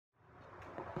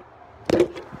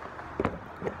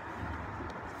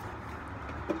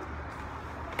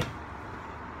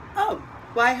Oh,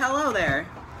 why hello there.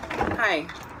 Hi,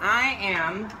 I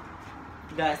am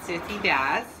the Sissy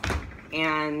Baz,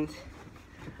 and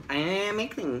I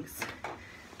make things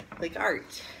like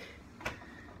art.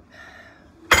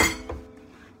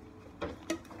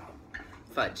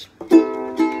 Fudge.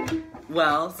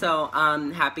 Well, so,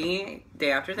 happy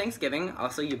day after Thanksgiving,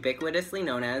 also ubiquitously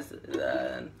known as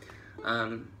the,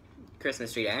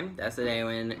 Christmas tree day. That's the day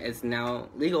when it's now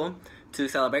legal to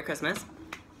celebrate Christmas.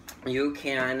 You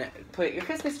can put your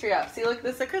Christmas tree up. See, look,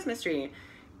 this is a Christmas tree.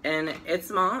 And it's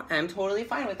small, and I'm totally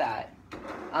fine with that.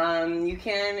 You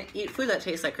can eat food that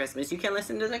tastes like Christmas. You can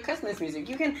listen to the Christmas music.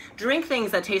 You can drink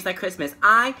things that taste like Christmas.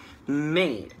 I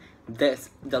made this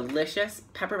delicious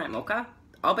peppermint mocha,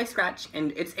 all by scratch,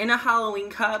 and it's in a Halloween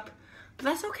cup, but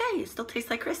that's okay. It still tastes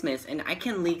like Christmas, and I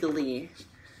can legally,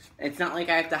 it's not like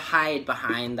I have to hide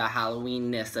behind the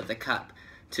Halloweenness of the cup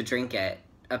to drink it,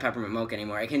 a peppermint mocha,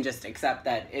 anymore. I can just accept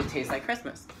that it tastes like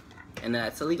Christmas, and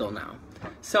that's illegal now.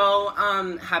 So,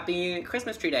 happy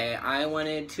Christmas tree day. I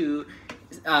wanted to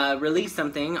release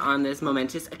something on this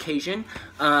momentous occasion.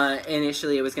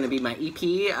 Initially it was going to be my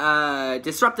EP,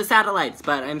 Disrupt the Satellites,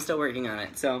 but I'm still working on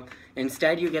it. So,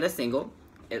 instead you get a single.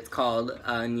 It's called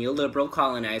Neoliberal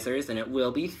Colonizers, and it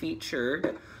will be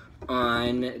featured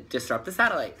on Disrupt the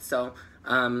Satellites. So,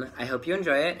 I hope you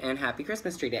enjoy it, and happy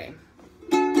Christmas tree day.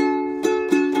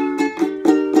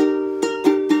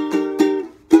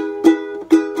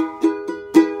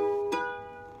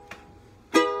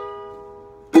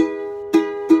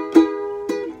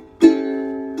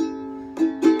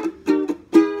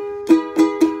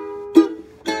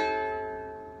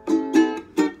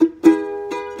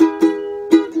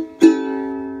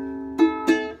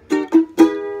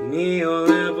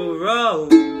 Neoliberal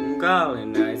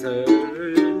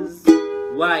colonizers,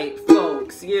 white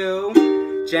folks, you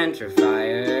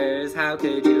gentrifiers, how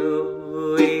could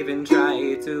you even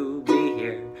try to be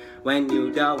here when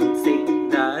you don't see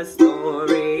the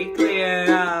story clear?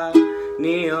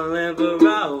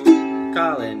 Neoliberal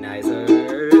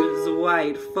colonizers,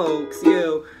 white folks,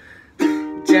 you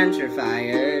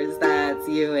gentrifiers, that's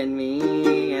you and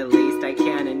me, at least I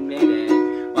can admit it.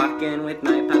 Walking with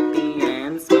my puppy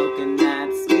and smoking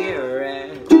that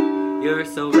spirit. You're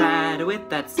so rad with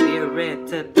that spirit.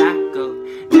 Tobacco,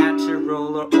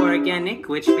 natural or organic,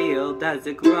 which field does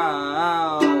it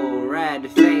grow?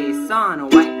 Red face on a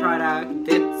white product,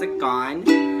 it's a con.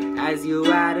 As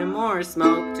you add more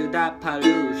smoke to that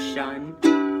pollution,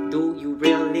 do you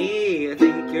really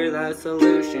think you're the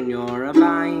solution? You're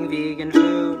buying vegan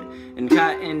food and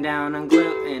cutting down on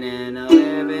gluten and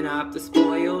living off the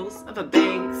spoils of a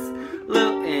bank's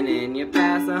looting, and you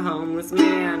pass a homeless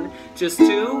man just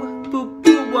to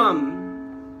poo-poo-um.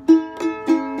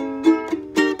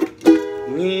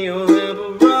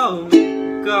 Neoliberal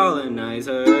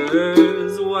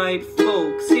colonizers, white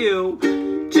folks, you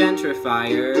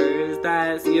gentrifiers,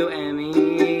 that's you and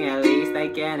me, at least I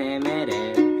can admit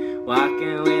it.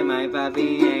 Walking with my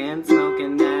puppy and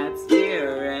smoking that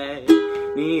spirit.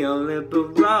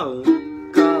 Neoliberal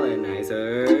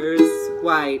colonizers,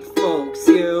 white folks,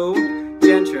 you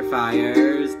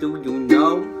gentrifiers, do you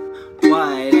know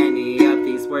what any of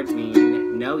these words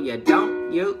mean? No, you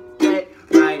don't. You get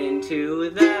right into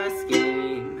the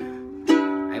scheme.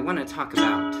 I want to talk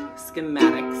about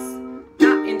schematics,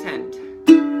 not intent.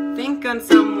 Think on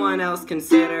someone else,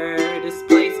 consider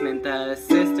displacement, the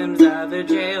systems of the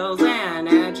jails and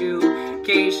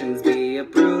educations. Be a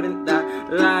prudent, the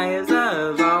lives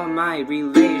of all my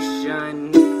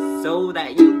relations, so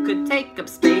that you could take up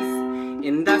space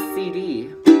in the CD.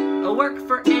 I'll work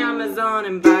for Amazon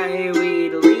and buy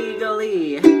weed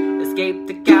legally. Escape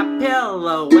the cat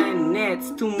pillow when it's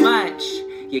too much.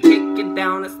 You kick it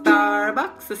down a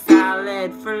Starbucks, a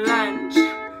salad for lunch.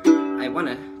 I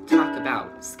wanna talk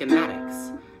about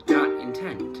schematics, not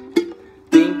intent.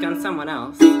 Think on someone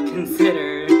else,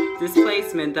 consider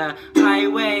displacement. The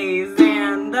highways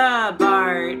and the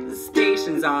BART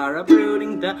stations are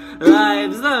uprooting the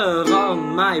lives of all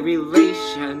my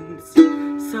relations,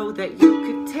 so that you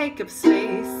could take up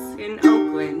space in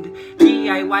Oakland.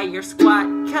 DIY your squat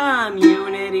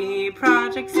community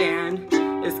projects and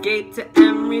escape to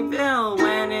Emeryville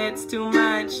when it's too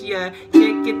much. You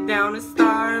kick it down to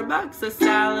Starbucks, a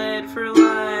salad for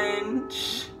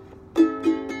lunch.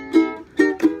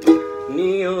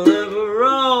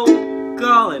 Neoliberal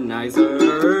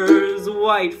colonizers,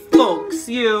 white folks,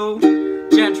 you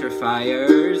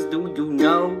gentrifiers, do you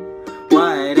know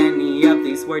what any of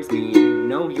these words mean?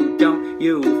 No, you don't.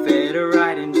 You fit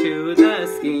right into the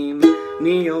scheme.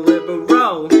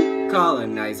 Neoliberal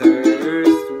colonizers,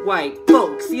 white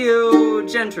folks, you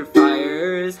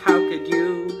gentrifiers, how could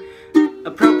you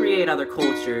appropriate other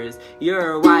cultures?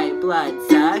 You're white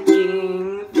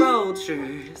blood-sucking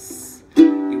vultures.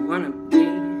 You wanna be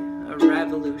a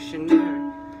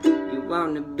revolutionary. You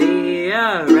wanna be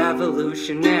a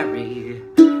revolutionary.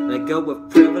 Let go of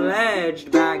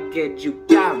privileged baggage you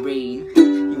carry.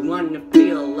 You wanna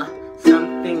feel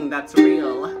something that's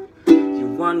real. You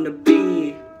wanna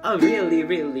be a really,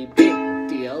 really big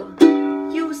deal.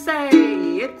 You say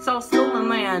it's all stolen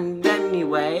land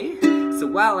anyway. So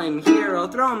while I'm here, I'll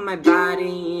throw my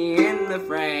body in the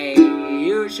fray.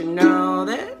 You should know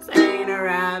this ain't a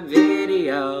rap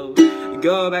video.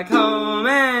 Go back home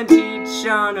and teach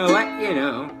on what you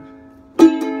know.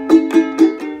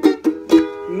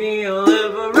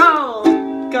 Neoliberal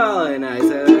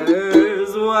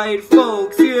colonizers, white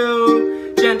folks,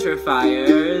 you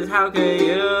gentrifiers, how could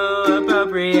you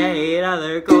appropriate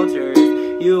other cultures?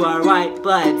 You are white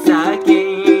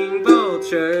blood-sucking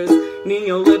vultures.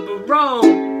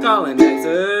 Neoliberal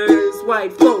colonizers,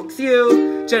 white folks,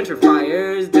 you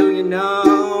gentrifiers. Do you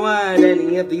know what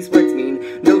any of these words mean?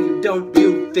 No, you don't.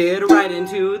 You fit right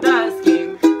into the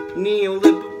scheme.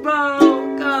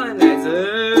 Neoliberal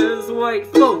colonizers, white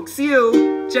folks, you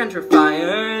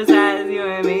gentrifiers. As you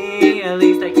and me, at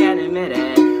least I can admit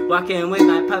it. Walking with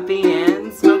my puppy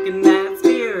and smoking that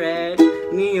spirit.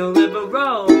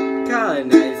 Neoliberal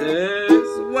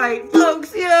colonizers, white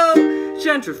folks, you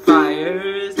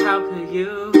gentrifiers. How could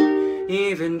you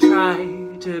even try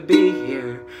to be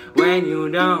here when you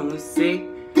don't see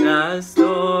the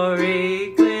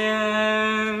story clear?